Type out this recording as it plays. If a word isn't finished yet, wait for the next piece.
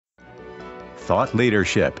thought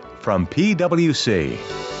leadership from PwC.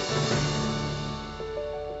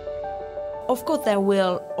 Of course, there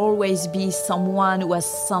will always be someone who has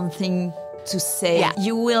something to say. Yeah.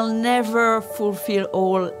 You will never fulfill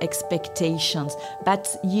all expectations, but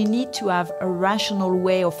you need to have a rational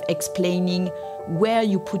way of explaining where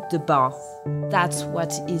you put the bar. That's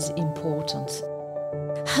what is important.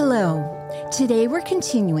 Hello. Today we're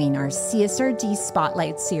continuing our CSRD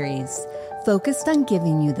Spotlight series, focused on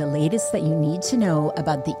giving you the latest that you need to know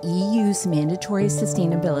about the EU's mandatory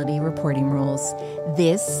sustainability reporting rules.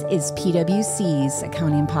 This is PwC's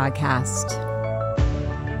Accounting Podcast.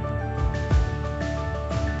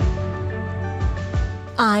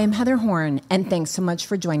 I'm Heather Horn, and thanks so much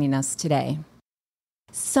for joining us today.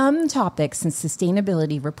 Some topics in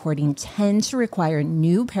sustainability reporting tend to require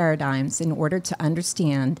new paradigms in order to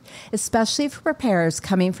understand, especially for preparers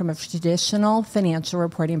coming from a traditional financial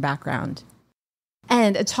reporting background.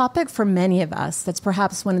 And a topic for many of us that's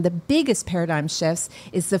perhaps one of the biggest paradigm shifts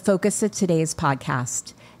is the focus of today's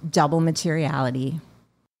podcast, double materiality.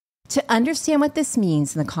 To understand what this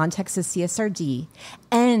means in the context of CSRD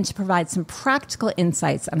and to provide some practical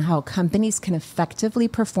insights on how companies can effectively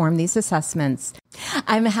perform these assessments,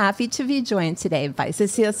 I'm happy to be joined today by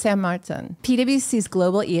Cécile Saint-Martin, PwC's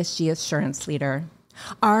Global ESG Assurance Leader.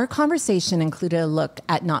 Our conversation included a look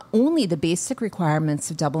at not only the basic requirements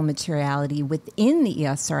of double materiality within the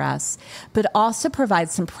ESRS, but also provide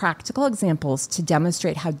some practical examples to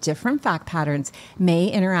demonstrate how different fact patterns may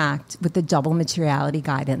interact with the double materiality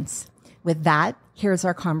guidance. With that, here's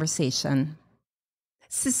our conversation.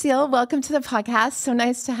 Cécile, welcome to the podcast. So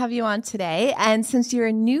nice to have you on today. And since you're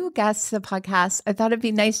a new guest to the podcast, I thought it'd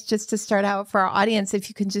be nice just to start out for our audience if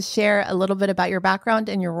you can just share a little bit about your background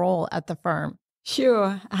and your role at the firm.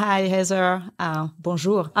 Sure. Hi, Heather.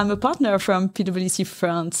 Bonjour. I'm a partner from PwC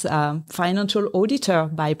France, financial auditor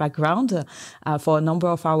by background for a number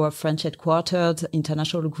of our French headquartered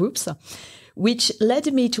international groups, which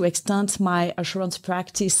led me to extend my assurance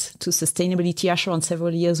practice to sustainability assurance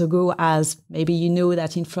several years ago, as maybe you know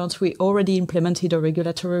that in France we already implemented a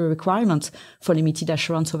regulatory requirement for limited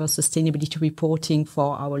assurance over sustainability reporting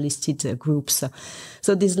for our listed groups.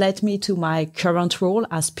 So this led me to my current role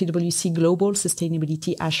as PwC Global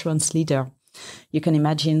Sustainability Assurance Leader. You can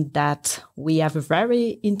imagine that we have a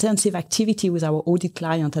very intensive activity with our audit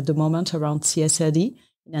client at the moment around CSRD,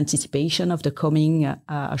 in anticipation of the coming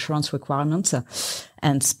assurance requirements,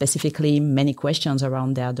 and specifically many questions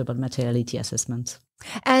around their double materiality assessment.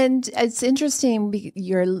 And it's interesting,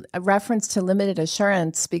 your reference to limited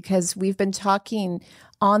assurance, because we've been talking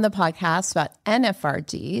on the podcast about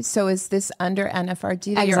NFRD. So is this under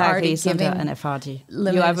NFRD that you're already giving under NFRD.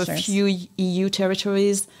 limited You have assurance? a few EU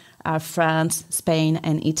territories, France, Spain,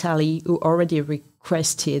 and Italy, who already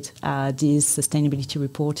requested this sustainability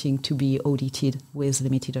reporting to be audited with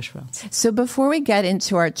limited assurance. So before we get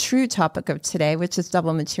into our true topic of today, which is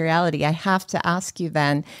double materiality, I have to ask you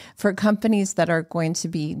then, for companies that are going to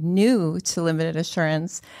be new to limited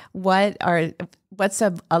assurance, what's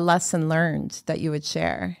a lesson learned that you would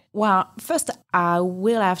share? Well, first, I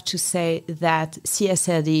will have to say that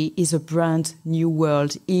CSRD is a brand new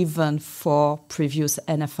world, even for previous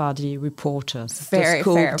NFRD reporters. Very the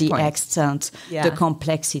scope, fair the point. extent, Yeah. the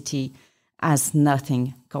complexity as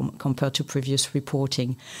nothing compared to previous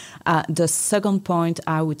reporting. The second point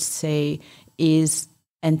I would say is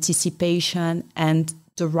anticipation and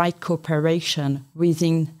the right cooperation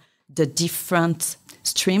within the different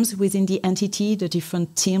streams within the entity, the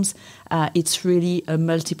different teams. It's really a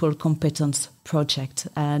multiple competence project,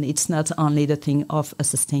 and it's not only the thing of a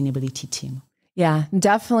sustainability team. Yeah,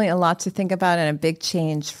 definitely a lot to think about and a big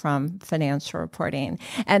change from financial reporting.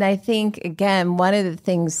 And I think, again, one of the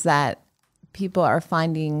things that people are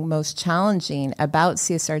finding most challenging about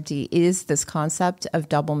CSRD is this concept of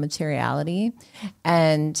double materiality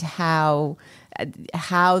and how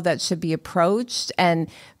that should be approached. And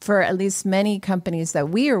for at least many companies that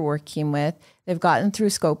we are working with, they've gotten through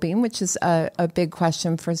scoping, which is a big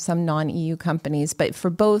question for some non-EU companies. But for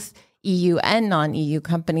both EU and non-EU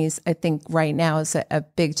companies, I think right now is a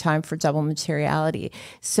big time for double materiality.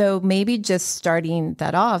 So maybe just starting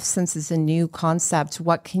that off, since it's a new concept,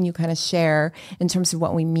 what can you kind of share in terms of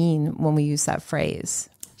what we mean when we use that phrase?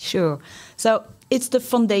 Sure. So it's the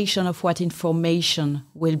foundation of what information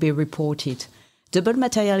will be reported. Double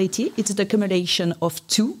materiality, it's the accumulation of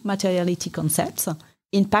two materiality concepts,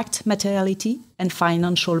 impact materiality and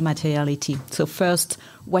financial materiality. So first,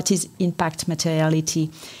 what is impact materiality?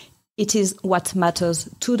 It is what matters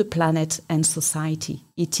to the planet and society.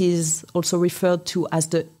 It is also referred to as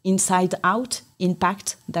the inside-out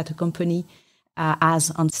impact that a company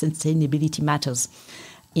has on sustainability matters.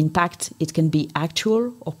 Impact, it can be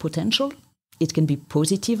actual or potential. It can be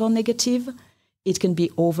positive or negative. It can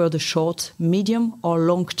be over the short, medium, or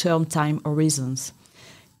long-term time horizons.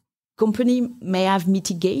 Company may have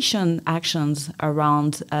mitigation actions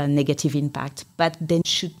around negative impact, but they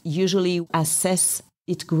should usually assess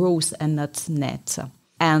its growth and not net.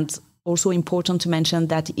 And also important to mention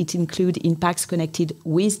that it includes impacts connected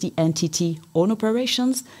with the entity own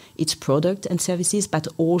operations, its product and services, but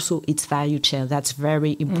also its value chain. That's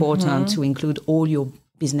very important to include all your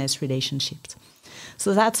business relationships.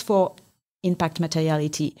 So that's for impact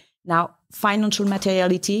materiality. Now, financial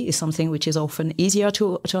materiality is something which is often easier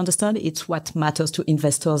to understand. It's what matters to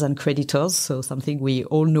investors and creditors, so something we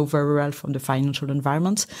all know very well from the financial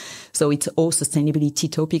environment. So it's all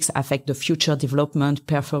sustainability topics affect the future development,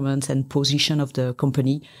 performance, and position of the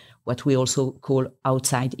company, what we also call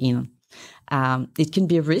outside in. It can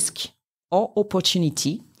be a risk or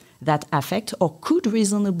opportunity that affect or could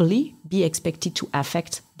reasonably be expected to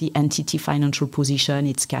affect the entity financial position,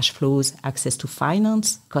 its cash flows, access to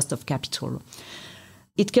finance, cost of capital.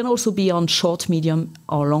 It can also be on short, medium,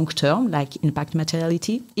 or long term, like impact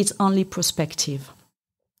materiality. It's only prospective.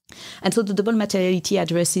 And so the double materiality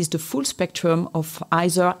addresses the full spectrum of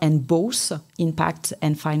either and both impact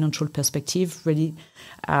and financial perspective, really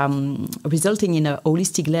resulting in a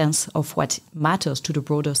holistic lens of what matters to the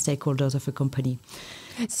broader stakeholders of a company.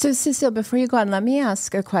 So, Cécile, before you go on, let me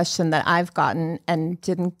ask a question that I've gotten and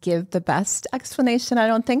didn't give the best explanation, I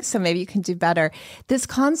don't think, so maybe you can do better. This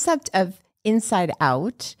concept of inside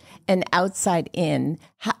out and outside in,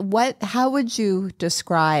 how would you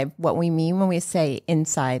describe what we mean when we say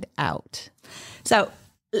inside out? So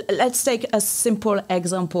let's take a simple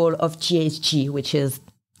example of GHG, which is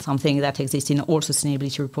something that exists in all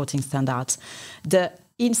sustainability reporting standards. The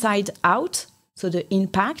inside out, so the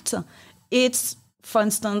impact, it's, for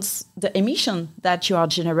instance, the emission that you are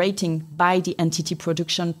generating by the entity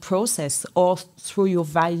production process or through your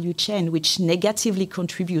value chain, which negatively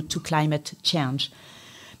contribute to climate change.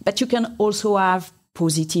 But you can also have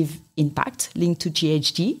positive impact linked to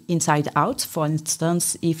GHG inside out. For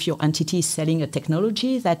instance, if your entity is selling a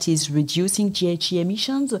technology that is reducing GHG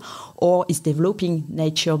emissions or is developing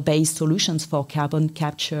nature-based solutions for carbon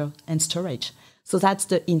capture and storage. So that's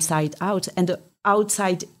the inside out. And the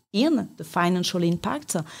outside in, the financial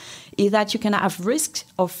impact, is that you can have risk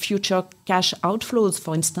of future cash outflows,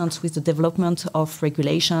 for instance, with the development of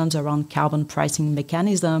regulations around carbon pricing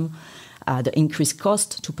mechanism, the increased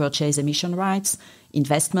cost to purchase emission rights,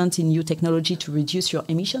 investment in new technology to reduce your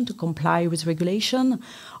emission to comply with regulation,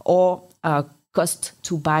 or cost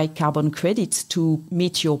to buy carbon credits to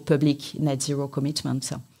meet your public net zero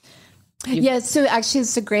commitment. Yeah, so actually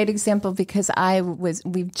it's a great example because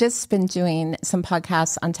we've just been doing some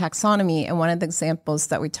podcasts on taxonomy, and one of the examples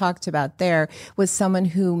that we talked about there was someone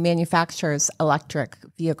who manufactures electric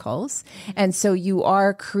vehicles. And so you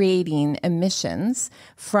are creating emissions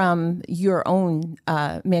from your own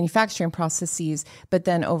manufacturing processes, but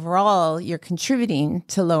then overall you're contributing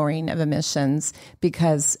to lowering of emissions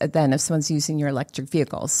because then if someone's using your electric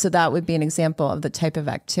vehicles. So that would be an example of the type of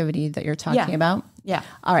activity that you're talking about. Yeah,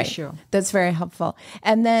 all right. Sure. That's very helpful.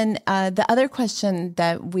 And then the other question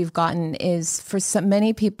that we've gotten is, for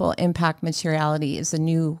many people, impact materiality is a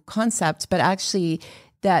new concept, but actually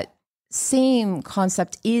that same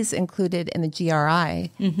concept is included in the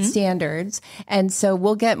GRI standards. And so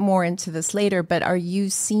we'll get more into this later, but are you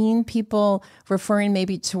seeing people referring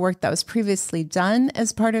maybe to work that was previously done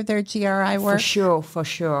as part of their GRI work? For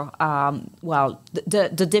sure. Well,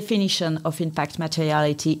 the definition of impact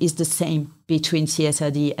materiality is the same between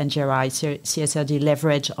CSRD and GRI. CSRD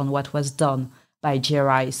leverage on what was done by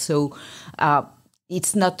GRI. So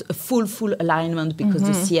it's not a full alignment because the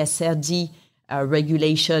CSRD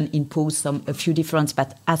regulation imposed a few differences,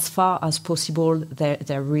 but as far as possible, they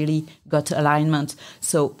really got alignment.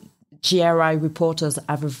 So GRI reporters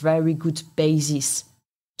have a very good basis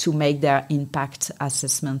to make their impact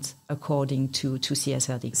assessment according to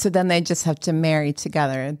CSRD. So then they just have to marry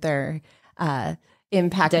together their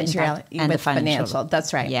impact materiality and with the financial.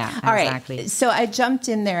 That's right. Yeah, all exactly. Right. So I jumped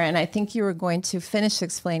in there, and I think you were going to finish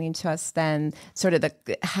explaining to us then sort of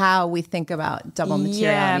how we think about double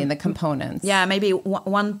materiality and the components. Yeah, maybe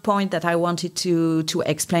one point that I wanted to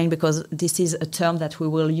explain, because this is a term that we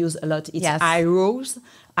will use a lot. It's IROs.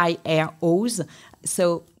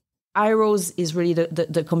 So IROs is really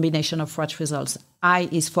the combination of what results. I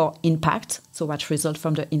is for impact, so what result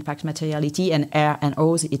from the impact materiality, and R and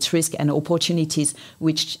O's, it's risk and opportunities,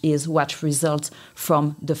 which is what results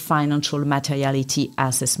from the financial materiality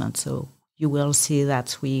assessment. So you will see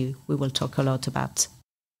that we will talk a lot about.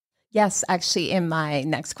 Yes, actually, in my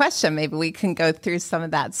next question, maybe we can go through some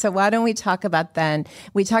of that. So why don't we talk about then,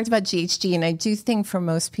 we talked about GHG, and I do think for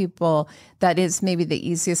most people, that is maybe the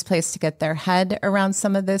easiest place to get their head around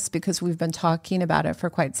some of this because we've been talking about it for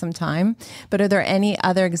quite some time. But are there any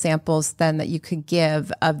other examples then that you could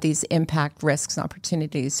give of these impact risks and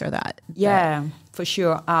opportunities or that? Yeah, for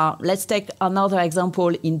sure. Let's take another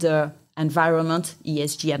example in the environment,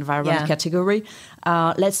 ESG environment category.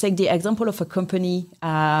 Let's take the example of a company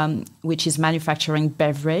which is manufacturing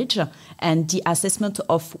beverage and the assessment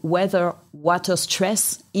of whether water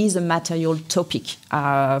stress is a material topic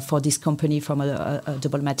for this company from a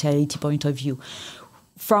double materiality point of view.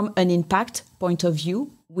 From an impact point of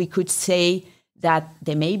view, we could say that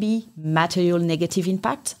there may be material negative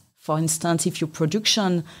impact. For instance, if your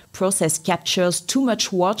production process captures too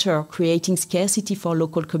much water, creating scarcity for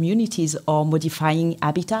local communities or modifying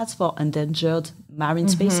habitats for endangered marine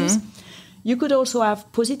species, you could also have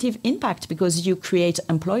positive impact because you create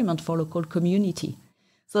employment for local community.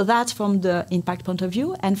 So that's from the impact point of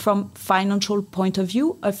view. And from financial point of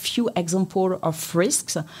view, a few examples of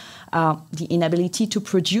risks. The inability to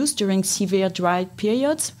produce during severe dry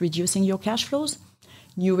periods, reducing your cash flows.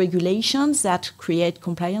 New regulations that create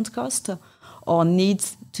compliance costs or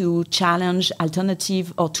needs to challenge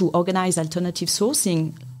alternative or to organize alternative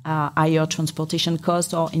sourcing, higher transportation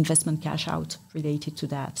costs or investment cash out related to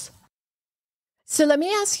that. So let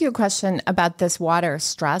me ask you a question about this water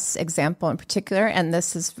stress example in particular. And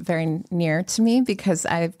this is very near to me because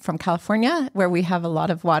I'm from California, where we have a lot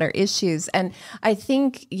of water issues. And I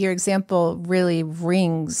think your example really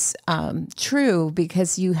rings true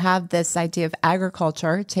because you have this idea of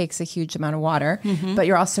agriculture takes a huge amount of water, but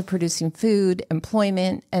you're also producing food,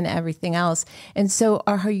 employment, and everything else. And so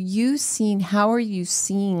how are you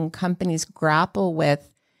seeing companies grapple with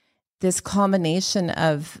this combination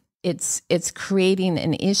of it's creating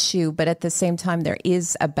an issue, but at the same time, there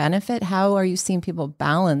is a benefit? How are you seeing people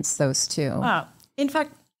balance those two? In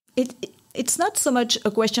fact, it's not so much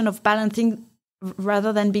a question of balancing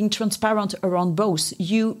rather than being transparent around both.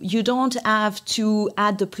 You don't have to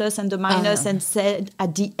add the plus and the minus and say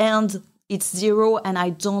at the end, it's zero and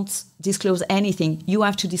I don't disclose anything. You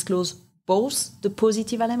have to disclose both the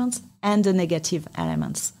positive elements and the negative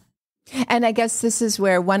elements. And I guess this is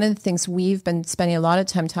where one of the things we've been spending a lot of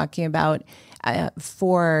time talking about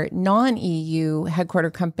for non-EU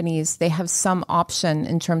headquartered companies, they have some option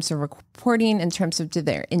in terms of reporting, in terms of do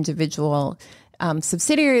their individual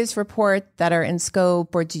subsidiaries report that are in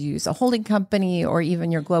scope, or do you use a holding company or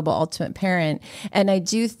even your global ultimate parent? And I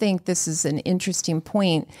do think this is an interesting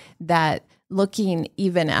point that looking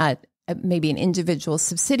even at maybe an individual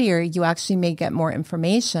subsidiary, you actually may get more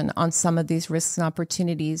information on some of these risks and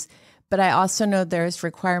opportunities. But I also know there's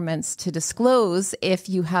requirements to disclose if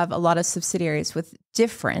you have a lot of subsidiaries with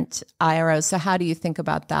different IROs. So how do you think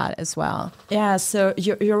about that as well? Yeah, so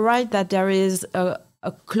you're right that there is a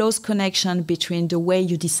close connection between the way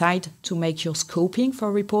you decide to make your scoping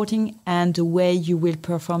for reporting and the way you will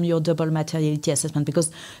perform your double materiality assessment,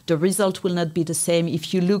 because the result will not be the same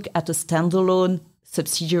if you look at a standalone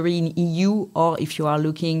subsidiary in EU or if you are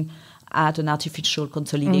looking at an artificial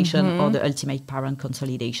consolidation or the ultimate parent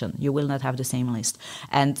consolidation. You will not have the same list.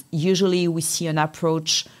 And usually we see an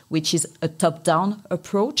approach which is a top-down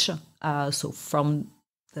approach, so from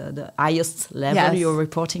the highest level you're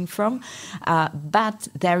reporting from. But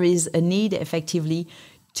there is a need effectively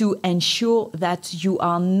to ensure that you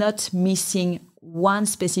are not missing one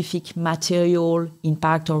specific material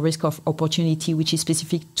impact or risk of opportunity which is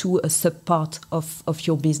specific to a subpart of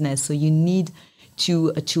your business. So you need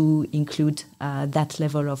to include that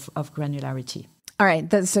level of granularity. All right.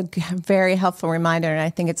 That's a very helpful reminder. And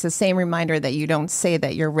I think it's the same reminder that you don't say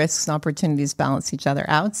that your risks and opportunities balance each other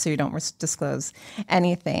out. So you don't disclose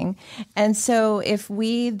anything. And so if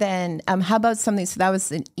we then, how about something, so that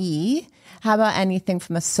was an E. How about anything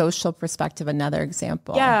from a social perspective, another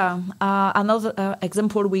example? Yeah. Another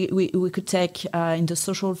example we could take in the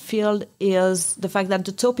social field is the fact that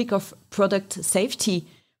the topic of product safety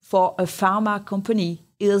for a pharma company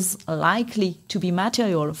is likely to be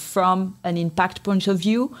material from an impact point of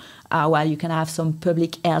view. While you can have some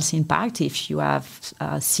public health impact if you have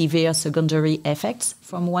severe secondary effects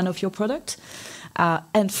from one of your products.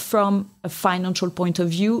 And from a financial point of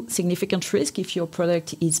view, significant risk. If your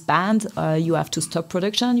product is banned, you have to stop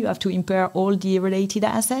production, you have to impair all the related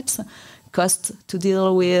assets, cost to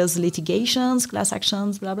deal with litigations, class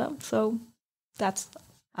actions, blah, blah. So that's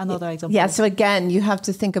Another example. Yeah. So again, you have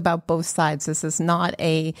to think about both sides. This is not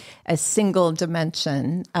a single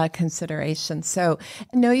dimension consideration. So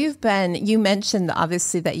I know you mentioned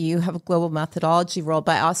obviously that you have a global methodology role,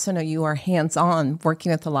 but I also know you are hands-on working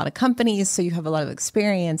with a lot of companies. So you have a lot of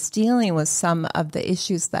experience dealing with some of the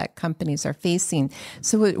issues that companies are facing.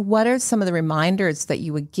 So what are some of the reminders that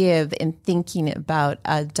you would give in thinking about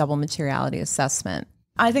a double materiality assessment?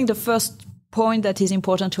 I think the first point that is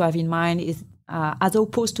important to have in mind is as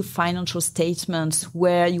opposed to financial statements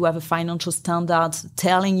where you have a financial standard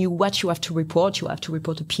telling you what you have to report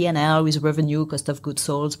a P&L with revenue, cost of goods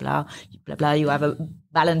sold, blah, blah, blah. You have a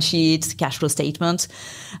balance sheet, cash flow statement.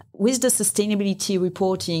 With the sustainability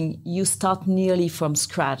reporting, you start nearly from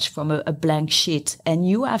scratch, from a blank sheet, and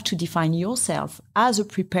you have to define yourself as a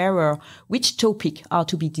preparer which topic are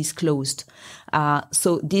to be disclosed.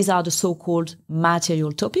 So these are the so-called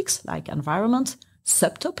material topics like environment,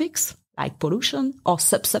 subtopics like pollution, or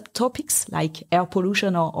subtopics like air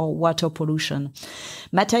pollution or water pollution.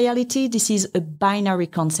 Materiality, this is a binary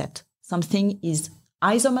concept. Something is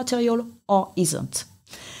either material or isn't.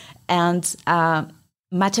 And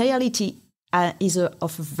materiality is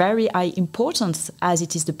of very high importance as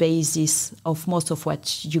it is the basis of most of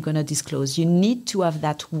what you're going to disclose. You need to have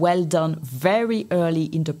that well done very early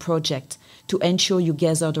in the project to ensure you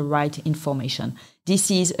gather the right information.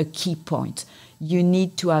 This is a key point. You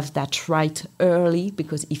need to have that right early,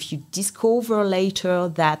 because if you discover later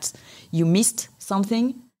that you missed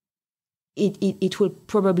something, it will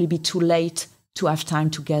probably be too late to have time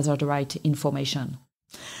to gather the right information.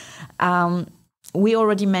 We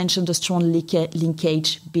already mentioned the strong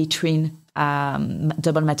linkage between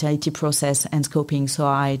double materiality process and scoping, so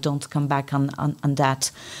I don't come back on that.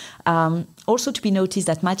 Also to be noticed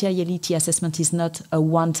that materiality assessment is not a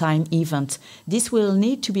one-time event. This will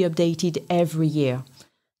need to be updated every year.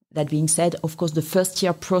 That being said, of course, the first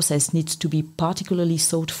year process needs to be particularly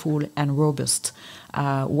thoughtful and robust.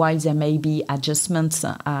 While there may be adjustments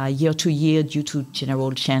year to year due to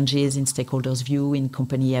general changes in stakeholders' view, in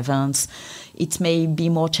company events, it may be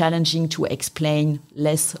more challenging to explain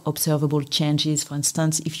less observable changes. For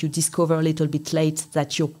instance, if you discover a little bit late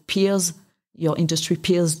that your industry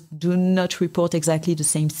peers do not report exactly the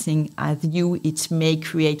same thing as you, it may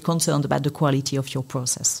create concern about the quality of your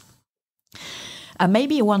process.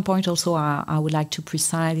 Maybe one point also I would like to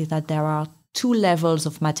precise is that there are two levels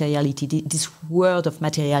of materiality. This word of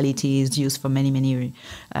materiality is used for many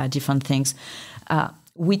different things.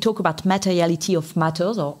 We talk about materiality of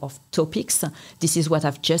matters or of topics. This is what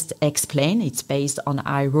I've just explained. It's based on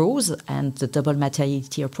IROs and the double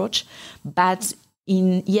materiality approach. But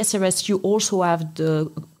in ESRS, you also have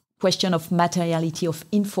the question of materiality of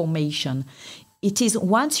information. It is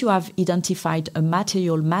once you have identified a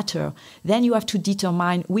material matter, then you have to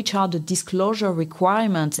determine which are the disclosure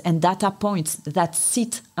requirements and data points that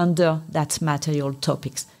sit under that material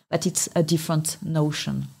topics. But it's a different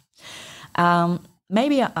notion.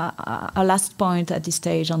 Maybe a last point at this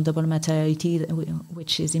stage on double materiality,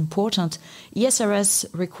 which is important. ESRS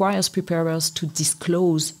requires preparers to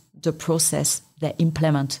disclose the process they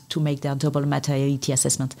implement to make their double materiality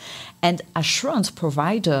assessment. And assurance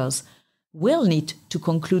providers will need to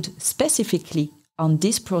conclude specifically on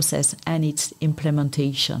this process and its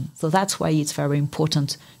implementation. So that's why it's very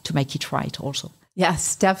important to make it right also.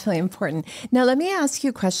 Yes, definitely important. Now, let me ask you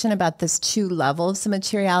a question about this two levels of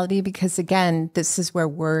materiality, because again, this is where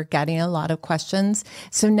we're getting a lot of questions.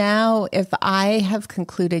 So now if I have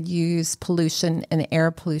concluded you use pollution and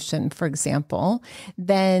air pollution, for example,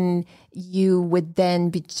 then you would then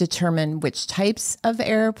determine which types of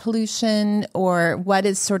air pollution, or what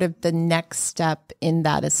is sort of the next step in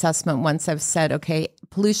that assessment once I've said, okay,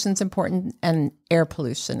 pollution is important and air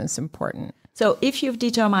pollution is important. So if you've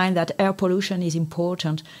determined that air pollution is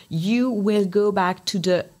important, you will go back to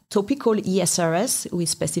the topical ESRS, who is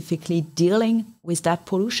specifically dealing with that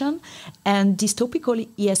pollution. And this topical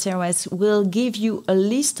ESRS will give you a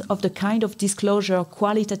list of the kind of disclosure,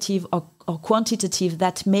 qualitative or quantitative,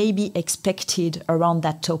 that may be expected around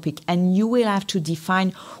that topic. And you will have to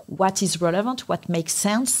define what is relevant, what makes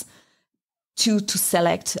sense, to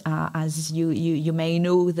select, as you may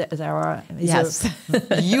know, that there is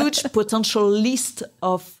a huge potential list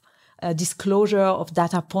of disclosure of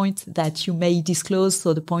data points that you may disclose.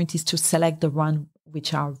 So the point is to select the one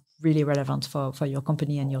which are really relevant for your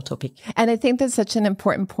company and your topic. And I think that's such an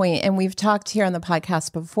important point. And we've talked here on the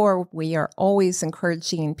podcast before, we are always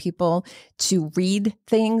encouraging people to read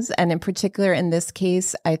things. And in particular, in this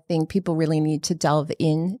case, I think people really need to delve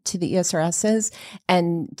into the ESRSs.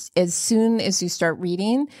 And as soon as you start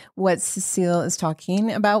reading, what Cécile is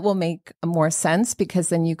talking about will make more sense, because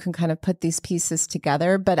then you can kind of put these pieces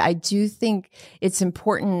together. But I do think it's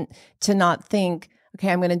important to not think, okay,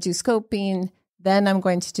 I'm going to do scoping, then I'm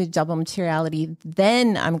going to do double materiality,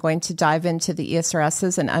 then I'm going to dive into the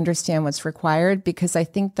ESRSs and understand what's required, because I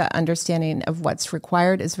think the understanding of what's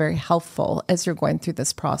required is very helpful as you're going through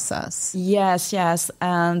this process. Yes.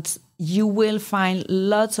 And you will find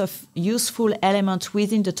lots of useful elements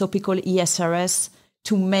within the topical ESRS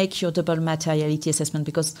to make your double materiality assessment.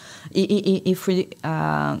 Because if we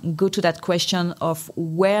go to that question of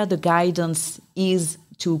where the guidance is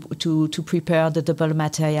to prepare the double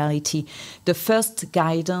materiality, the first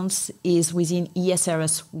guidance is within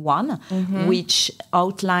ESRS 1, which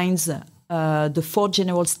outlines the 4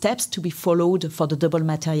 general steps to be followed for the double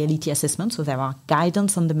materiality assessment. So there are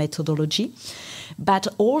guidance on the methodology, but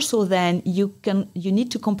also then you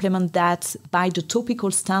need to complement that by the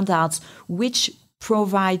topical standards, which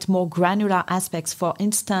provide more granular aspects. For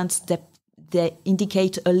instance, they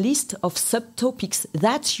indicate a list of subtopics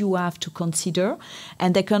that you have to consider,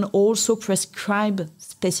 and they can also prescribe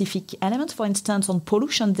specific elements. For instance, on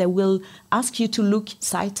pollution, they will ask you to look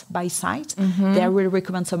site by site. They will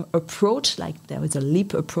recommend some approach, like there is a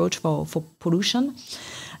LEAP approach for pollution.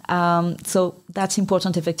 So that's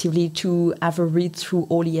important, effectively, to have a read through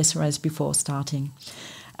all ESRS before starting.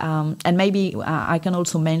 And maybe I can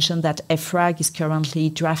also mention that EFRAG is currently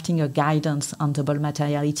drafting a guidance on double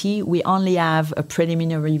materiality. We only have a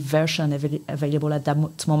preliminary version available at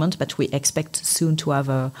that moment, but we expect soon to have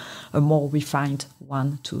a more refined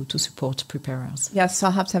one to support preparers. Yes,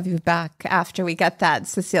 I'll have to have you back after we get that,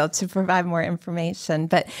 Cécile, to provide more information.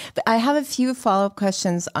 But I have a few follow-up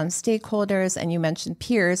questions on stakeholders, and you mentioned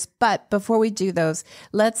peers. But before we do those,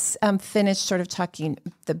 let's finish sort of talking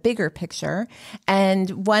the bigger picture.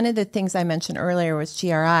 And one of the things I mentioned earlier was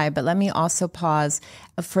GRI, but let me also pause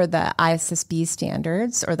for the ISSB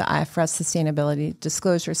standards, or the IFRS Sustainability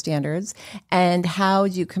Disclosure Standards, and how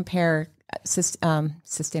do you compare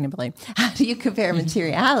sustainability? How do you compare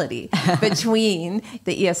materiality between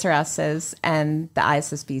the ESRSs and the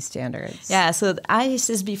ISSB standards? Yeah, so the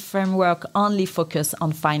ISSB framework only focus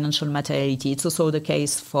on financial materiality. It's also the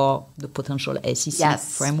case for the potential SEC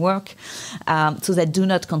framework. So they do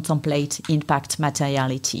not contemplate impact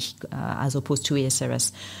materiality as opposed to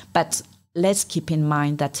ESRS. But let's keep in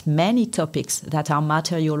mind that many topics that are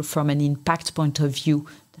material from an impact point of view,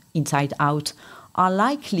 inside out, are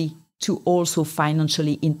likely to also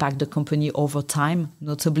financially impact the company over time,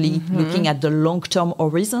 notably looking at the long-term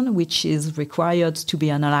horizon, which is required to be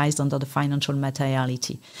analyzed under the financial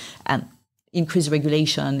materiality. And increased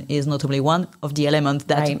regulation is notably one of the elements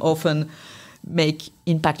that often make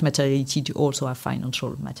impact materiality to also have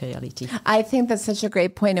financial materiality. I think that's such a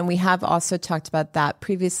great point. And we have also talked about that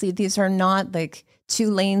previously. These are not like 2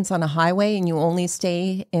 lanes on a highway and you only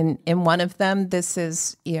stay in one of them. This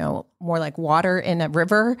is, more like water in a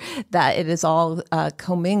river, that it is all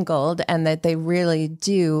commingled, and that they really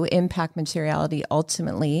do impact materiality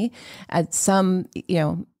ultimately at some,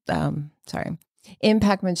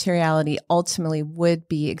 impact materiality ultimately would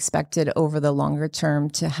be expected over the longer term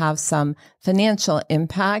to have some financial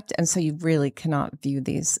impact. And so you really cannot view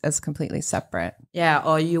these as completely separate. Yeah,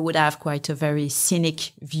 or you would have quite a very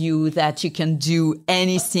cynic view that you can do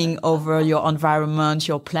anything over your environment,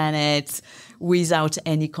 your planet, without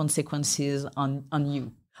any consequences on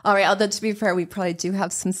you. All right, although to be fair, we probably do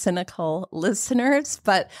have some cynical listeners,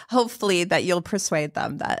 but hopefully that you'll persuade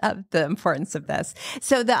them that the importance of this.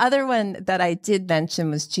 So the other one that I did mention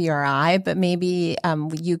was GRI, but maybe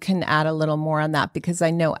you can add a little more on that, because I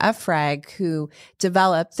know EFRAG, who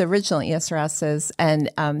developed the original ESRSs, and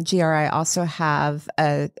GRI also have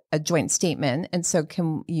a joint statement. And so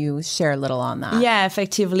can you share a little on that? Yeah,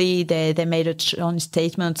 effectively, they made a joint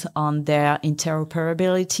statement on their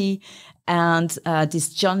interoperability. And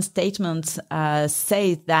this joint statement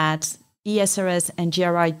says that ESRS and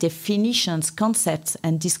GRI definitions, concepts,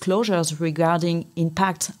 and disclosures regarding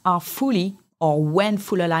impact are fully, or when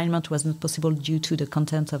full alignment was not possible due to the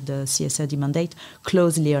content of the CSRD mandate,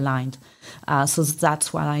 closely aligned. So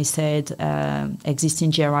that's what I said.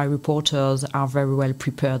 Existing GRI reporters are very well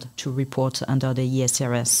prepared to report under the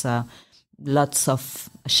ESRS lots of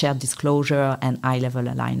shared disclosure and high-level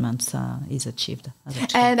alignment is achieved.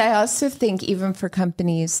 And I also think even for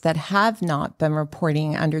companies that have not been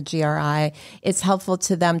reporting under GRI, it's helpful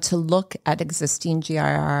to them to look at existing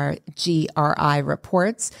GRI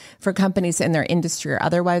reports for companies in their industry or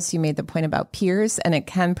otherwise. You made the point about peers, and it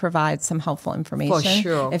can provide some helpful information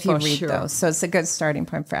if you read those. So it's a good starting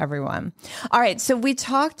point for everyone. All right. So we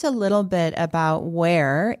talked a little bit about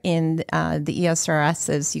where in the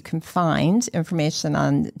ESRSs you can find information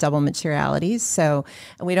on double materialities. So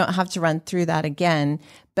we don't have to run through that again.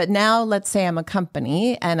 But now let's say I'm a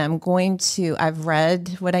company and I've read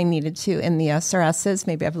what I needed to in the SRSs.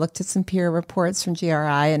 Maybe I've looked at some peer reports from GRI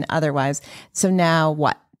and otherwise. So now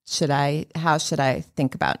how should I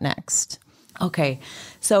think about next? Okay.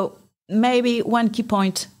 So maybe one key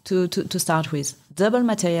point to start with. Double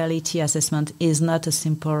materiality assessment is not a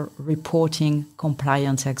simple reporting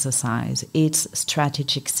compliance exercise. It's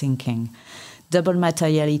strategic thinking. Double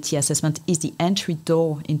materiality assessment is the entry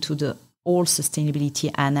door into the all sustainability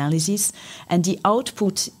analysis, and the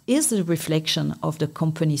output is the reflection of the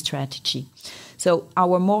company strategy. So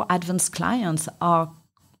our more advanced clients are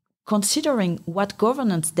considering what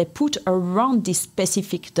governance they put around this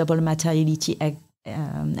specific double materiality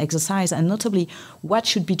exercise, and notably what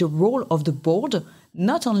should be the role of the board,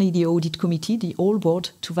 not only the audit committee, the whole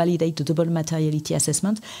board, to validate the double materiality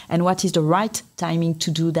assessment, and what is the right timing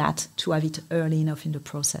to do that, to have it early enough in the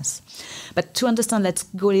process. But to understand, let's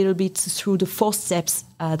go a little bit through the 4 steps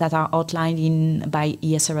that are outlined by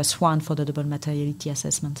ESRS 1 for the double materiality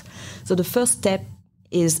assessment. So the first step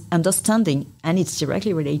is understanding, and it's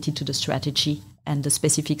directly related to the strategy and the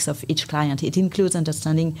specifics of each client. It includes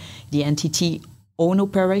understanding the entity own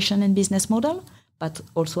operation and business model, but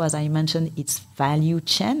also, as I mentioned, its value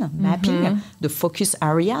chain mapping, the focus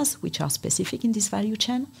areas which are specific in this value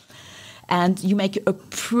chain. And you make a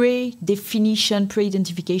pre-definition,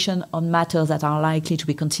 pre-identification on matters that are likely to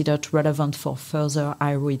be considered relevant for further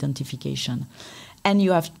IRO identification. And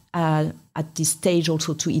you have, at this stage,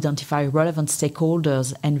 also to identify relevant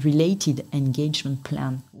stakeholders and related engagement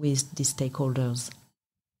plan with these stakeholders.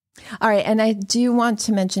 All right. And I do want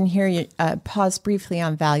to mention here, pause briefly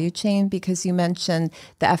on value chain, because you mentioned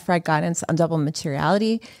the NFRD guidance on double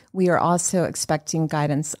materiality. We are also expecting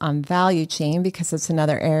guidance on value chain because it's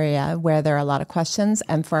another area where there are a lot of questions.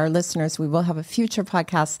 And for our listeners, we will have a future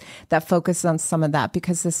podcast that focuses on some of that,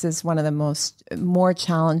 because this is one of the more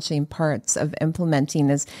challenging parts of implementing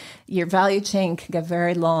is your value chain can get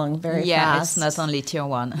very long, very fast. Yeah, it's not only tier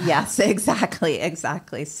 1. Yes,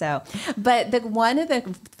 exactly. So, but one of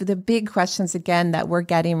the big questions, again, that we're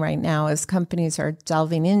getting right now as companies are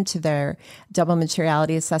delving into their double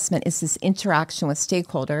materiality assessment is this interaction with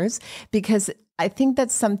stakeholders, because I think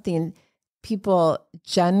that's something people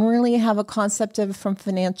generally have a concept of from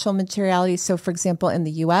financial materiality. So, for example, in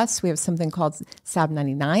the US, we have something called SAB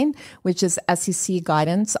 99, which is SEC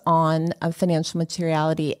guidance on financial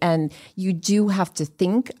materiality. And you do have to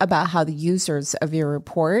think about how the users of your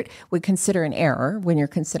report would consider an error when you're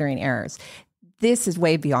considering errors. This is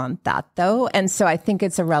way beyond that, though. And so I think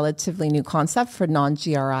it's a relatively new concept for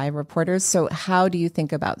non-GRI reporters. So how do you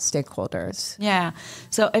think about stakeholders? Yeah.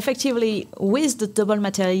 So effectively, with the double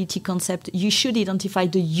materiality concept, you should identify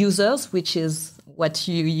the users, which is what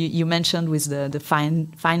you mentioned with the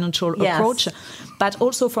financial approach, but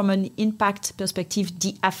also from an impact perspective,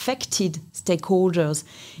 the affected stakeholders,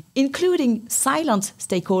 including silent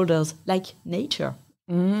stakeholders like nature.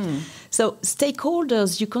 So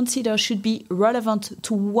stakeholders you consider should be relevant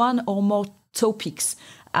to one or more topics.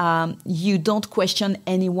 You don't question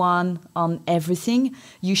anyone on everything.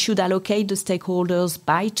 You should allocate the stakeholders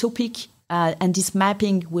by topic. And this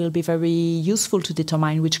mapping will be very useful to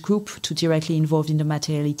determine which group to directly involve in the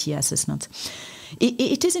materiality assessment.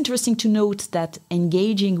 It is interesting to note that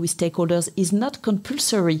engaging with stakeholders is not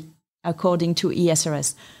compulsory according to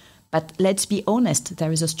ESRS. But let's be honest,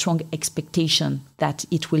 there is a strong expectation that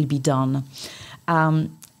it will be done.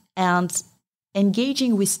 And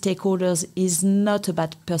engaging with stakeholders is not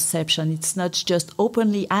about perception. It's not just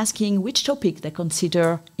openly asking which topic they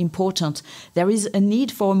consider important. There is a need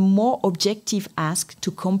for a more objective ask to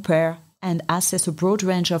compare and assess a broad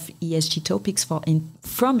range of ESG topics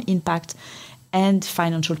from impact and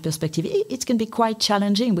financial perspective. It can be quite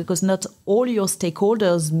challenging because not all your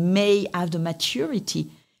stakeholders may have the maturity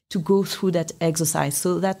to go through that exercise.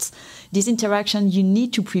 So that's this interaction, you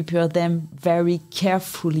need to prepare them very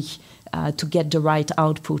carefully to get the right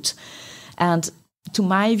output. And to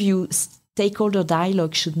my view, stakeholder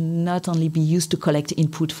dialogue should not only be used to collect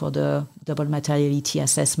input for the double materiality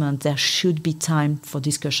assessment. There should be time for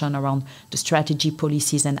discussion around the strategy,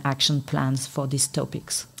 policies, and action plans for these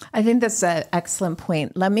topics. I think that's an excellent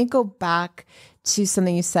point. Let me go back to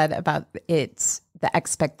something you said about the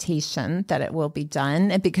expectation that it will be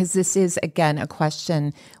done. And because this is, again, a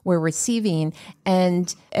question we're receiving.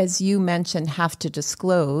 And as you mentioned, have to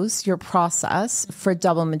disclose your process for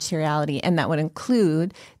double materiality. And that would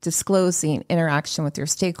include disclosing interaction with your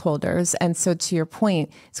stakeholders. And so to your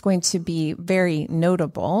point, it's going to be very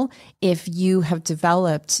notable if you have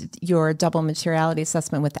developed your double materiality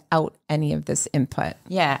assessment without any of this input.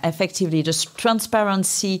 Yeah, effectively, just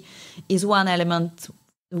transparency is one element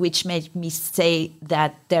which made me say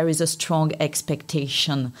that there is a strong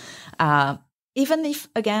expectation, even if,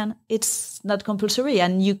 again, it's not compulsory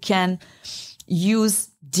and you can use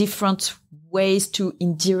different ways to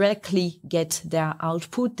indirectly get their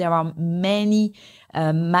output. There are many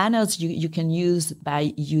manners you can use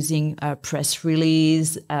by using a press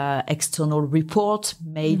release, external report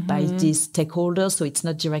made by these stakeholders. So it's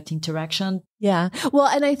not direct interaction. Yeah. Well,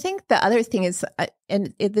 and I think the other thing is,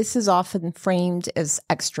 this is often framed as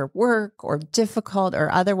extra work or difficult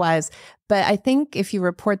or otherwise. But I think if you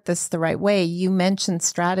report this the right way, you mentioned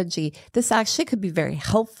strategy. This actually could be very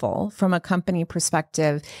helpful from a company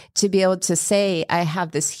perspective to be able to say, I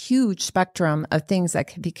have this huge spectrum of things I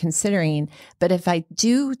could be considering. But if I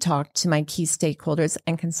do talk to my key stakeholders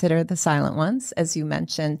and consider the silent ones, as you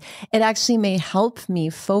mentioned, it actually may help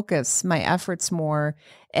me focus my efforts more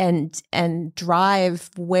and drive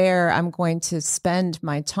where I'm going to spend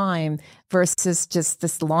my time versus just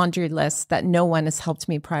this laundry list that no one has helped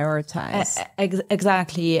me prioritize.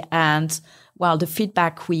 Exactly. And well, the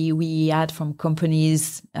feedback we had from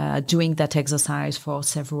companies doing that exercise for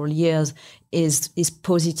several years is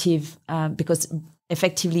positive because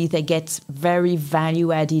effectively they get very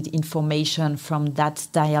value-added information from that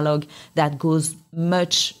dialogue that goes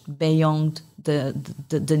much beyond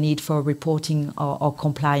the need for reporting or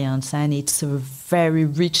compliance, and it's a very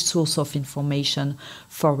rich source of information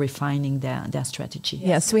for refining their strategy.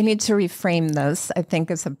 Yes, we need to reframe this, I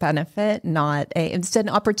think, as a benefit, it's an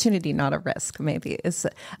opportunity, not a risk, maybe is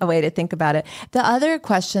a way to think about it. The other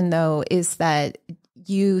question, though, is that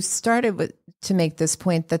you started to make this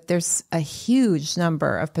point that there's a huge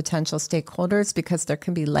number of potential stakeholders because there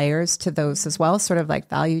can be layers to those as well, sort of like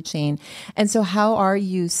value chain. And so how are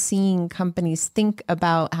you seeing companies think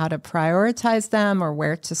about how to prioritize them or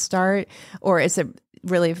where to start? Or is it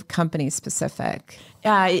really company specific?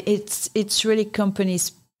 Yeah, it's really company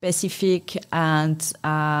specific. And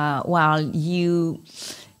while you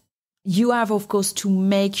have, of course, to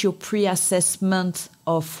make your pre-assessment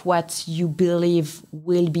of what you believe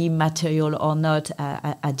will be material or not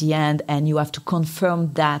at the end, and you have to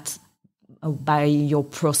confirm that by your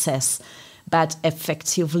process. But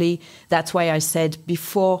effectively, that's why I said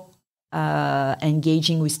before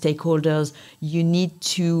engaging with stakeholders, you need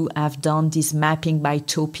to have done this mapping by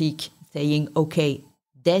topic, saying, okay,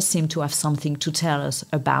 they seem to have something to tell us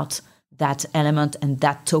about that element and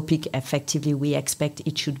that topic. Effectively, we expect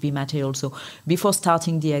it should be material. So before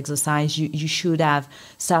starting the exercise, you should have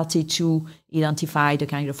started to identify the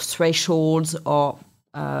kind of thresholds or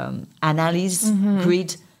analysis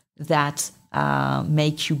grid that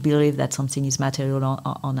make you believe that something is material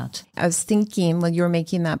or not. I was thinking when you were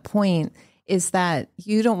making that point, is that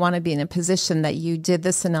you don't want to be in a position that you did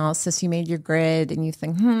this analysis, you made your grid, and you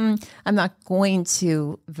think, I'm not going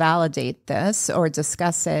to validate this or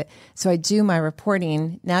discuss it. So I do my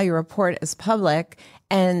reporting. Now your report is public.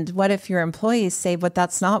 And what if your employees say, but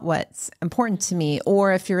that's not what's important to me?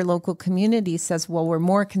 Or if your local community says, well, we're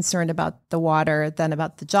more concerned about the water than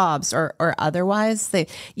about the jobs or otherwise.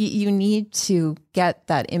 You need to get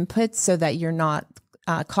that input so that you're not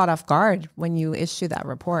caught off guard when you issue that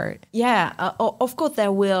report. Yeah, of course,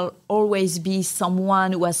 there will always be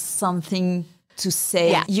someone who has something to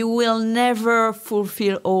say. Yeah. You will never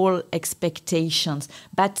fulfill all expectations,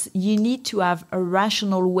 but you need to have a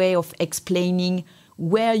rational way of explaining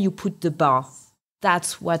where you put the bar.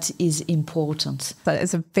 That's what is important. That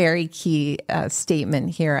is a very key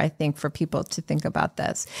statement here, I think, for people to think about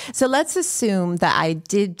this. So let's assume that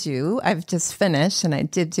I've just finished and I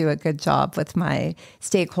did do a good job with my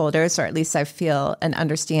stakeholders, or at least I feel an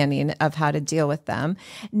understanding of how to deal with them.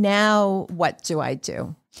 Now, what do I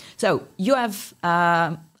do? So you have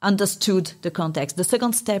understood the context. The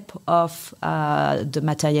second step of the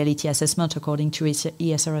materiality assessment, according to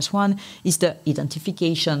ESRS 1, is the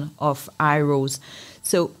identification of IROs.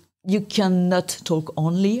 So you cannot talk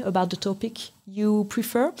only about the topic you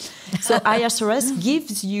prefer. So ISRS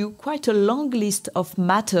gives you quite a long list of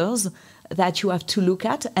matters that you have to look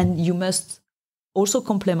at, and you must also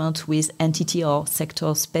complement with entity or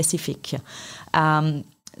sector specific.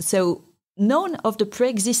 So none of the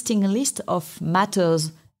pre-existing list of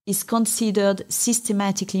matters is considered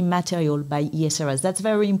systematically material by ESRS. That's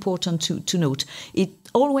very important to note. It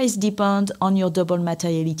always depends on your double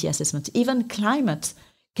materiality assessment. Even climate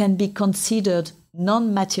can be considered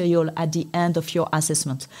non-material at the end of your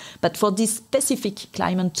assessment. But for this specific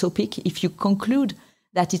climate topic, if you conclude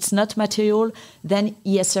that it's not material, then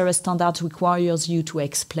ESRS standard requires you to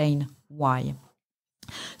explain why.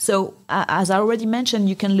 So, as I already mentioned,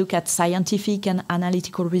 you can look at scientific and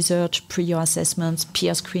analytical research, prior assessments,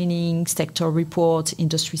 peer screening, sector reports,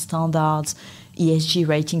 industry standards, ESG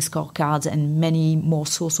rating scorecards, and many more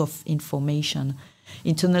sources of information.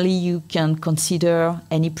 Internally, you can consider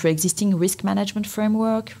any pre-existing risk management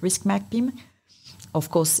framework, risk mapping, of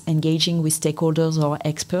course, engaging with stakeholders or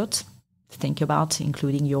experts. Think about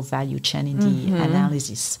including your value chain in the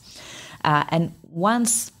analysis. And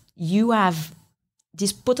once you have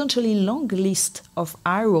this potentially long list of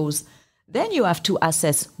arrows, then you have to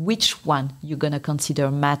assess which one you're going to consider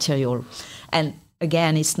material. And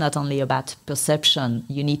again, it's not only about perception.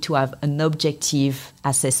 You need to have an objective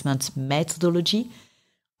assessment methodology.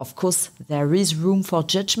 Of course, there is room for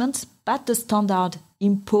judgment, but the standard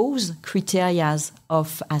impose criteria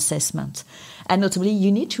of assessment. And notably,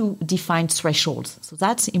 you need to define thresholds. So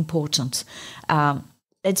that's important.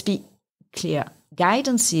 Let's be clear.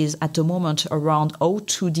 Guidances at the moment around how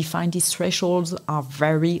to define these thresholds are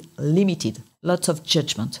very limited. Lots of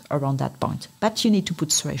judgment around that point. But you need to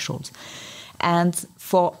put thresholds. And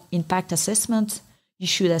for impact assessment, you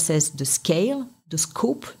should assess the scale, the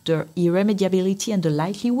scope, the irremediability, and the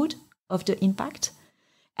likelihood of the impact.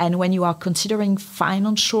 And when you are considering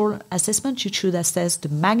financial assessment, you should assess the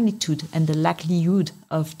magnitude and the likelihood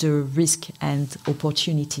of the risk and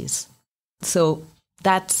opportunities. So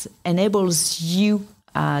that enables you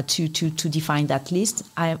to define that list.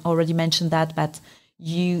 I already mentioned that, but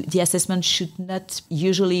the assessment should not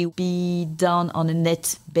usually be done on a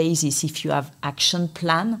net basis. If you have action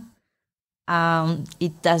plan,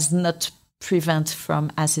 it does not prevent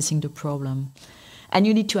from assessing the problem. And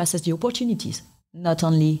you need to assess the opportunities, not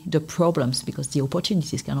only the problems, because the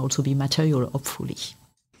opportunities can also be material, hopefully.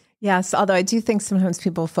 Yes, although I do think sometimes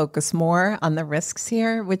people focus more on the risks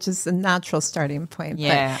here, which is a natural starting point.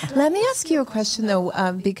 Yeah. But let me ask you a question, though,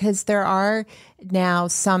 because there are now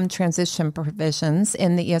some transition provisions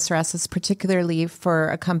in the ESRS, particularly for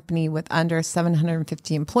a company with under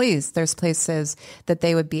 750 employees. There's places that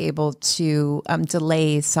they would be able to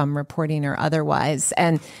delay some reporting or otherwise.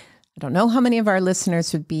 And I don't know how many of our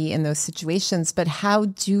listeners would be in those situations, but how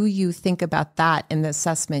do you think about that in the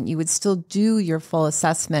assessment? You would still do your full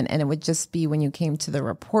assessment, and it would just be when you came to the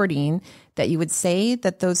reporting that you would say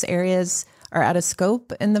that those areas are out of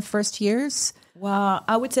scope in the first years? Well,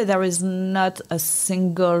 I would say there is not a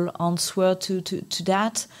single answer to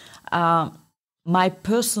that. My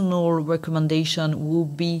personal recommendation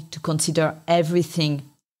would be to consider everything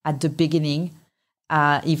at the beginning,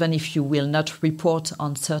 even if you will not report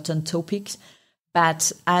on certain topics.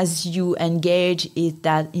 But as you engage in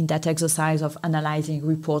that exercise of analyzing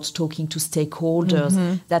reports, talking to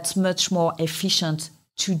stakeholders, that's much more efficient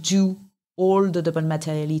to do all the double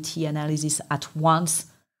materiality analysis at once.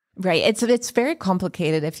 Right. It's very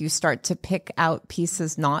complicated if you start to pick out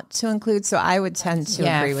pieces not to include. So I would tend to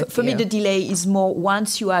agree with you. For me, the delay is more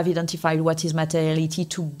once you have identified what is materiality,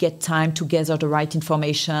 to get time to gather the right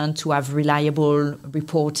information, to have reliable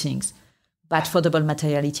reportings. But for double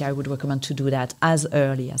materiality, I would recommend to do that as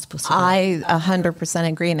early as possible. I 100%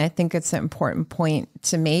 agree. And I think it's an important point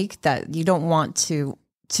to make that you don't want to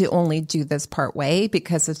only do this part way,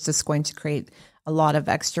 because it's just going to create a lot of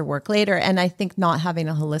extra work later. And I think not having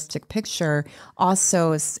a holistic picture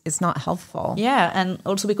also is not helpful. Yeah, and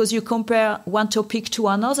also because you compare one topic to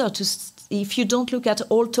another. If you don't look at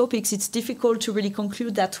all topics, it's difficult to really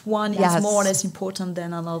conclude that one is more or less important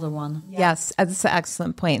than another one. Yes, that's an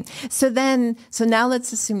excellent point. So now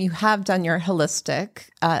let's assume you have done your holistic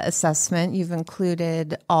assessment. You've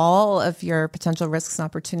included all of your potential risks and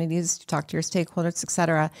opportunities. You talk to your stakeholders, et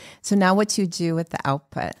cetera. So now what do you do with the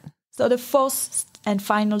output? So the fourth and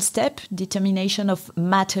final step, determination of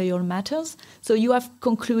material matters. So you have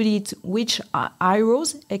concluded which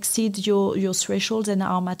arrows exceed your thresholds and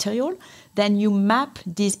are material. Then you map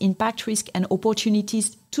these impact, risk, and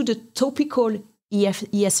opportunities to the topical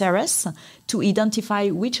ESRS to identify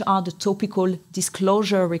which are the topical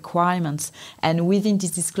disclosure requirements. And within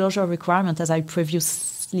this disclosure requirement, as I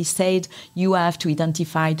previously said, you have to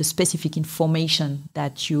identify the specific information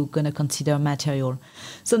that you're going to consider material.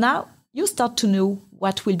 So now you start to know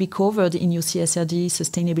what will be covered in your CSRD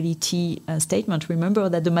sustainability statement, remember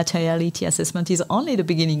that the materiality assessment is only the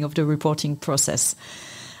beginning of the reporting process.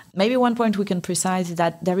 Maybe one point we can precise is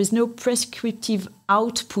that there is no prescriptive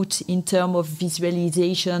output in terms of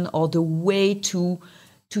visualization or the way to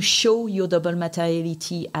show your double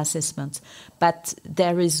materiality assessment. But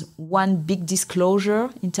there is one big disclosure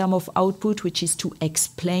in terms of output, which is to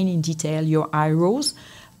explain in detail your IROs,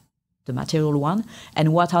 the material one,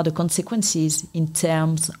 and what are the consequences in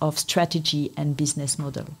terms of strategy and business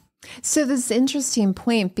model. So this is an interesting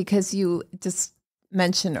point, because you just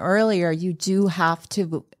mentioned earlier, you do have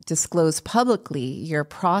to disclose publicly your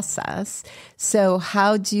process. So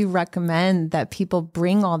how do you recommend that people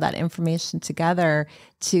bring all that information together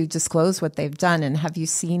to disclose what they've done? And have you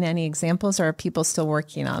seen any examples, or are people still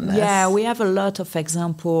working on this? Yeah, we have a lot of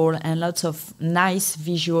examples and lots of nice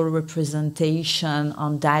visual representation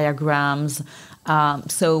on diagrams.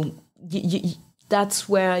 So that's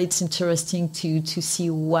where it's interesting to see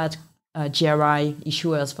what GRI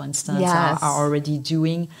issuers, for instance, are already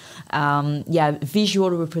doing.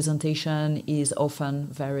 Visual representation is often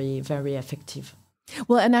very, very effective.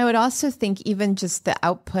 Well, and I would also think even just the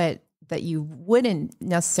output that you wouldn't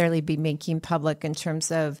necessarily be making public in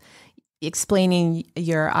terms of explaining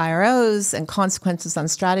your IROs and consequences on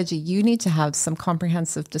strategy, you need to have some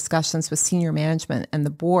comprehensive discussions with senior management and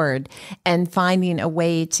the board, and finding a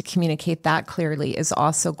way to communicate that clearly is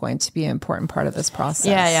also going to be an important part of this process.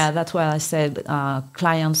 Yeah, that's why I said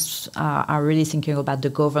clients are really thinking about the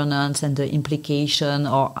governance and the implication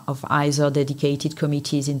of either dedicated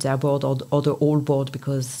committees in their board or the whole board,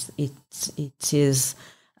 because it is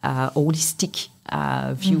a holistic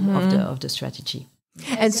view of the strategy.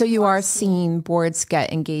 And so you are seeing boards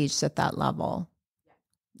get engaged at that level.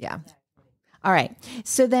 Yeah. All right.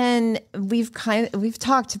 So then we've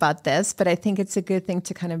talked about this, but I think it's a good thing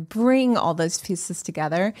to kind of bring all those pieces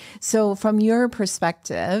together. So from your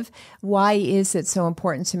perspective, why is it so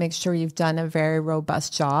important to make sure you've done a very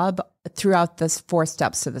robust job throughout this 4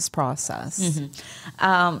 steps of this process?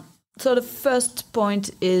 So the first point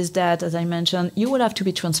is that, as I mentioned, you will have to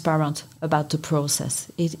be transparent about the process.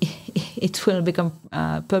 It will become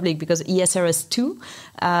public, because ESRS 2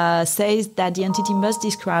 says that the entity must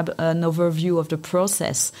describe an overview of the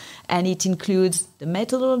process, and it includes the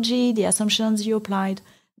methodology, the assumptions you applied,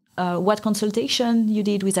 what consultation you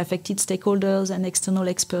did with affected stakeholders and external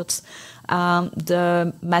experts,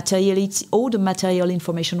 the materiality, all the material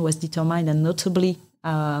information was determined, and notably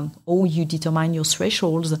or you determine your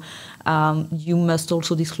thresholds. You must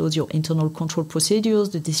also disclose your internal control procedures,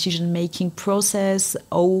 the decision-making process,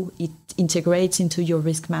 how it integrates into your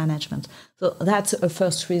risk management. So that's a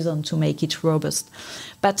first reason to make it robust.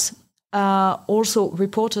 But also,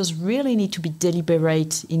 reporters really need to be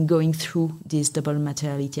deliberate in going through this double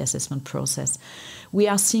materiality assessment process. We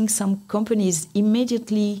are seeing some companies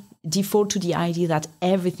immediately default to the idea that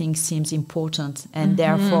everything seems important and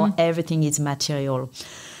therefore everything is material.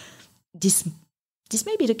 This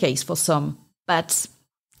may be the case for some, but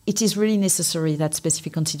it is really necessary that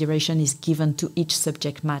specific consideration is given to each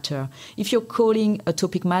subject matter. If you're calling a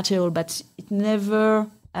topic material, but it never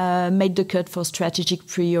made the cut for strategic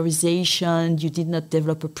prioritization, you did not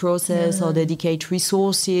develop a process or dedicate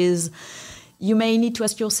resources, you may need to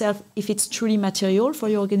ask yourself if it's truly material for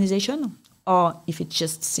your organization, or if it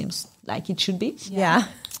just seems like it should be. Yeah.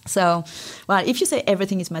 So, well, if you say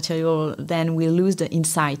everything is material, then we lose the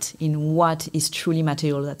insight in what is truly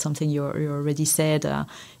material. That's something you already said.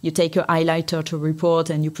 You take a highlighter to report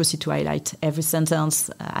and you proceed to highlight every sentence.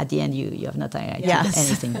 At the end, you have not highlighted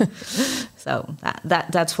anything. So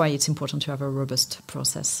that's why it's important to have a robust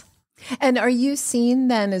process. And are you seeing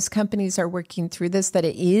then, as companies are working through this, that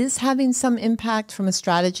it is having some impact from a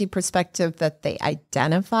strategy perspective, that they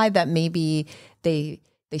identify that maybe they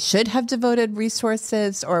should have devoted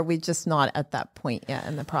resources, or are we just not at that point yet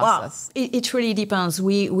in the process? Well, it really depends.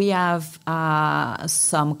 We have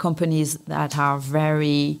some companies that are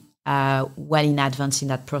very well in advance in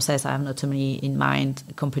that process. I have not only in mind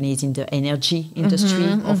companies in the energy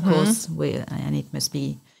industry, of course, and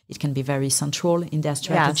it can be very central in their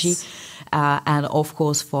strategy. Yes. And of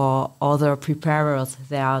course, for other preparers,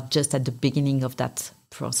 they are just at the beginning of that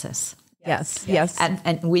process. Yes.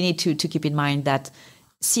 And we need to keep in mind that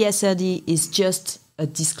CSRD is just a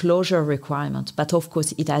disclosure requirement, but of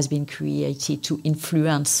course, it has been created to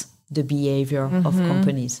influence the behavior of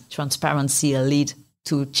companies. Transparency leads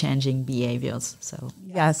to changing behaviors. So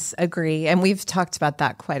Yes, agree. And we've talked about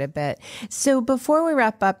that quite a bit. So before we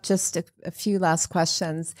wrap up, just a few last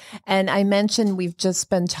questions. And I mentioned we've just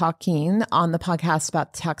been talking on the podcast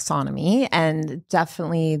about taxonomy, and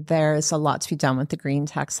definitely there's a lot to be done with the green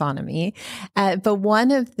taxonomy. But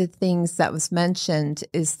one of the things that was mentioned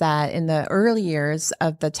is that in the early years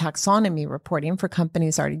of the taxonomy reporting for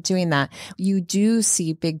companies already doing that, you do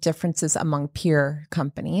see big differences among peer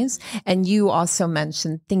companies. And you also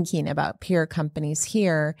mentioned thinking about peer companies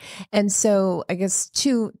here. And so I guess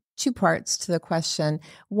two parts to the question.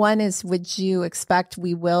 One is, would you expect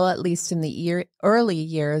we will, at least in the early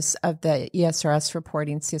years of the ESRS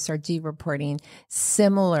reporting, CSRD reporting,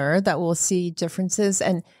 similar, that we'll see differences?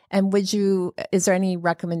 And is there any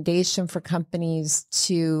recommendation for companies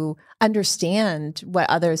to understand what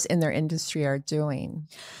others in their industry are doing?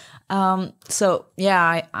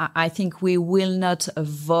 I think we will not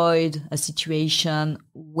avoid a situation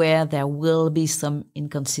where there will be some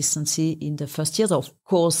inconsistency in the first years. Of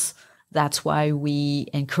course, that's why we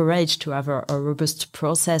encourage to have a robust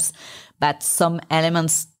process, but some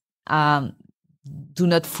elements do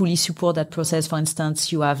not fully support that process. For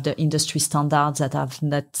instance, you have the industry standards that have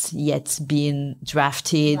not yet been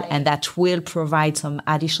drafted, right, and that will provide some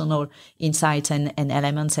additional insights and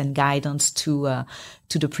elements and guidance to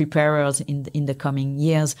the preparers in the coming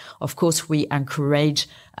years. Of course, we encourage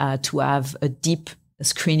to have a deep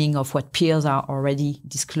screening of what peers are already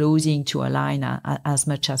disclosing to align as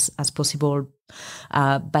much as possible.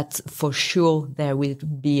 But for sure, there will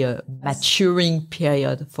be a maturing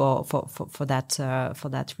period for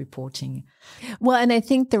that reporting. Well, and I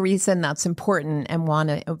think the reason that's important, and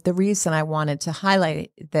the reason I wanted to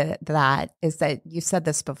highlight that is that you said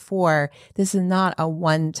this before. This is not a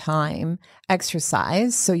one-time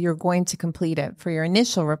exercise, so you're going to complete it for your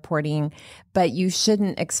initial reporting, but you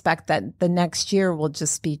shouldn't expect that the next year will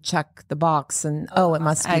just be check the box and it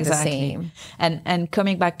must be exactly the same. And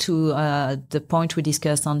coming back to the point we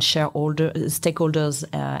discussed on stakeholders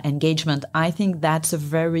engagement, I think that's a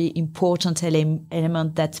very important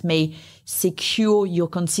element that may secure your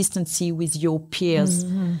consistency with your peers,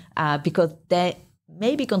 because they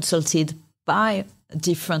may be consulted by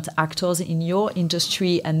different actors in your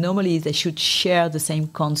industry, and normally they should share the same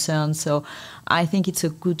concern. So I think it's a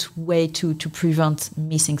good way to prevent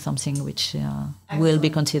missing something which will be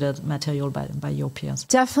considered material by your peers.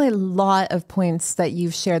 Definitely a lot of points that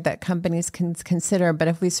you've shared that companies can consider, but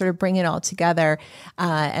if we sort of bring it all together,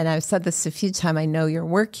 and I've said this a few times, I know you're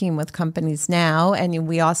working with companies now, and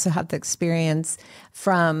we also have the experience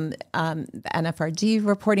from NFRD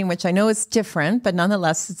reporting, which I know is different, but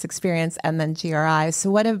nonetheless it's experience, and then GRI.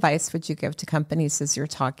 So what advice would you give to companies as you're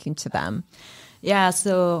talking to them? Yeah,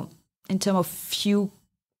 so in terms of few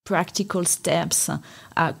practical steps,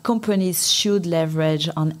 companies should leverage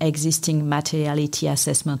on existing materiality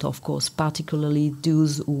assessment, of course, particularly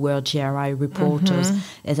those who were GRI reporters.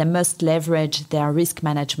 As they must leverage their risk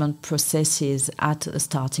management processes at a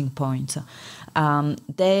starting point.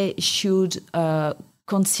 They should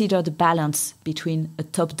consider the balance between a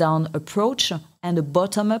top-down approach and a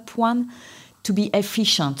bottom-up one to be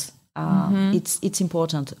efficient. It's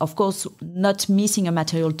important. Of course, not missing a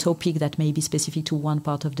material topic that may be specific to one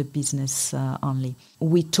part of the business only.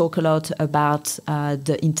 We talk a lot about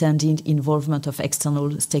the intended involvement of external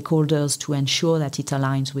stakeholders to ensure that it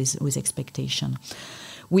aligns with expectation.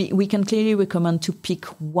 We can clearly recommend to pick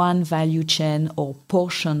one value chain or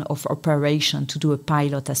portion of operation to do a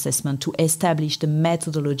pilot assessment to establish the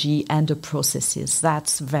methodology and the processes.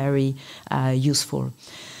 That's very useful.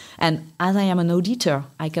 And as I am an auditor,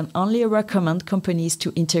 I can only recommend companies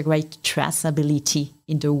to integrate traceability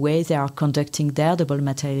in the way they are conducting their double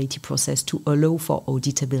materiality process to allow for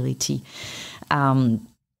auditability.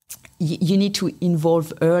 You need to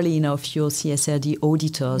involve early enough your CSRD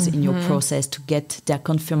auditors in your process to get their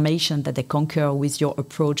confirmation that they concur with your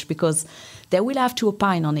approach, because they will have to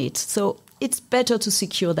opine on it. So it's better to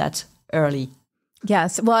secure that early.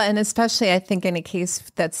 Yes. Well, and especially I think in a case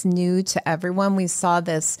that's new to everyone, we saw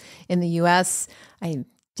this in the US. I'm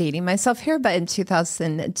dating myself here, but in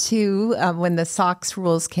 2002, when the SOX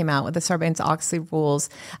rules came out with the Sarbanes-Oxley rules,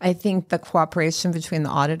 I think the cooperation between the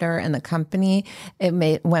auditor and the company,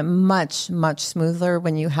 went much, much smoother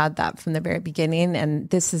when you had that from the very beginning. And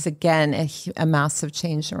this is, again, a massive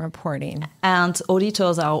change in reporting. And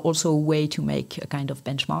auditors are also a way to make a kind of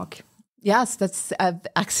benchmark. Yes, that's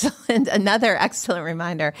excellent. Another excellent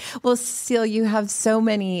reminder. Well, Cécile, you have so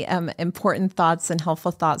many important thoughts and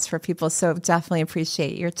helpful thoughts for people. So definitely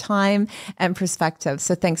appreciate your time and perspective.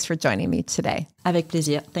 So thanks for joining me today. Avec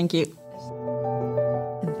plaisir. Thank you.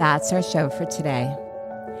 That's our show for today.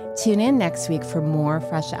 Tune in next week for more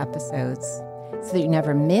fresh episodes. So that you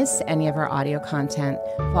never miss any of our audio content,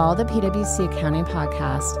 follow the PwC Accounting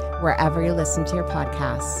Podcast wherever you listen to your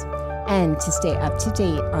podcasts. And to stay up to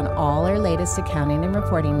date on all our latest accounting and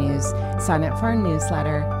reporting news, sign up for our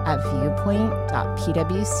newsletter at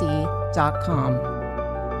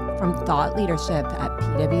viewpoint.pwc.com. From Thought Leadership at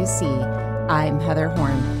PwC, I'm Heather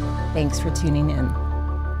Horn. Thanks for tuning in.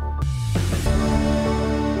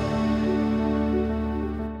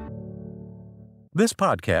 This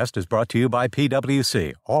podcast is brought to you by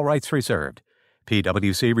PwC, all rights reserved.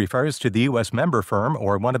 PwC refers to the U.S. member firm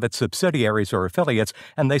or one of its subsidiaries or affiliates,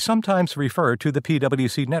 and they sometimes refer to the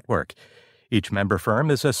PwC network. Each member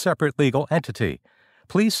firm is a separate legal entity.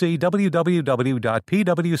 Please see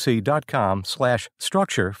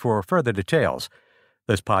www.pwc.com/structure for further details.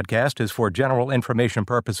 This podcast is for general information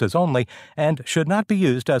purposes only and should not be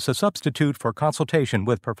used as a substitute for consultation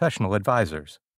with professional advisors.